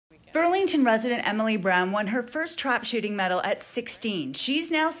Burlington resident Emily Brown won her first trap shooting medal at 16.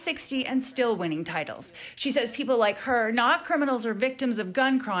 She's now 60 and still winning titles. She says people like her, not criminals or victims of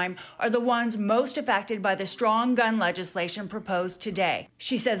gun crime, are the ones most affected by the strong gun legislation proposed today.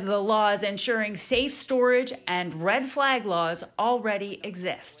 She says the laws ensuring safe storage and red flag laws already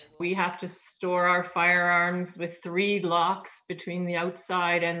exist. We have to store our firearms with 3 locks between the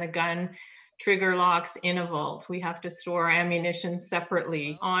outside and the gun trigger locks in a vault. We have to store ammunition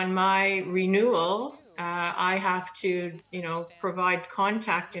separately. On my renewal, I have to, provide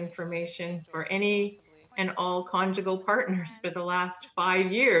contact information for any and all conjugal partners for the last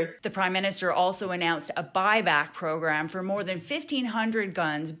 5 years. The Prime Minister also announced a buyback program for more than 1,500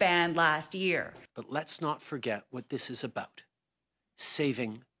 guns banned last year. But let's not forget what this is about: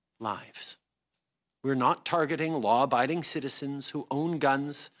 saving lives. We're not targeting law-abiding citizens who own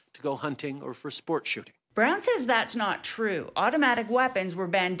guns to go hunting or for sport shooting. Brown says that's not true. Automatic weapons were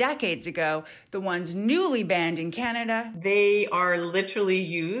banned decades ago. The ones newly banned in Canada, they are literally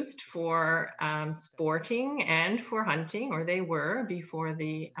used for sporting and for hunting, or they were before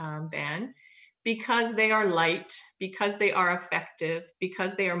the ban, because they are light, because they are effective,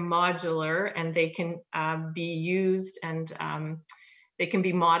 because they are modular, and they can be used and they can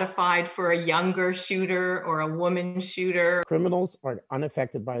be modified for a younger shooter or a woman shooter. Criminals are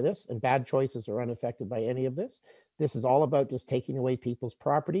unaffected by this, and bad choices are unaffected by any of this. This is all about just taking away people's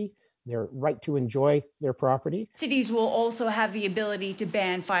property, their right to enjoy their property. Cities will also have the ability to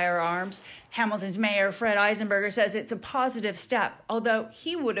ban firearms. Hamilton's Mayor Fred Eisenberger says it's a positive step, although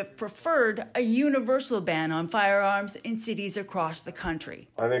he would have preferred a universal ban on firearms in cities across the country.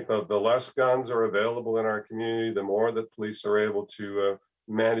 I think the less guns are available in our community, the more that police are able to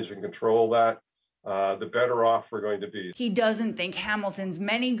manage and control that, the better off we're going to be. He doesn't think Hamilton's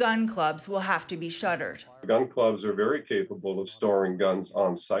many gun clubs will have to be shuttered. Gun clubs are very capable of storing guns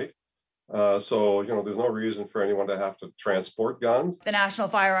on site. So, there's no reason for anyone to have to transport guns. The National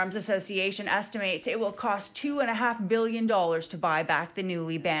Firearms Association estimates it will cost $2.5 billion to buy back the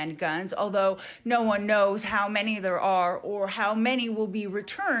newly banned guns, although no one knows how many there are or how many will be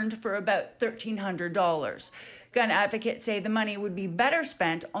returned for about $1,300. Gun advocates say the money would be better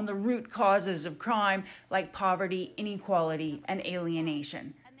spent on the root causes of crime like poverty, inequality, and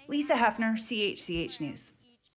alienation. Lisa Hefner, CHCH News.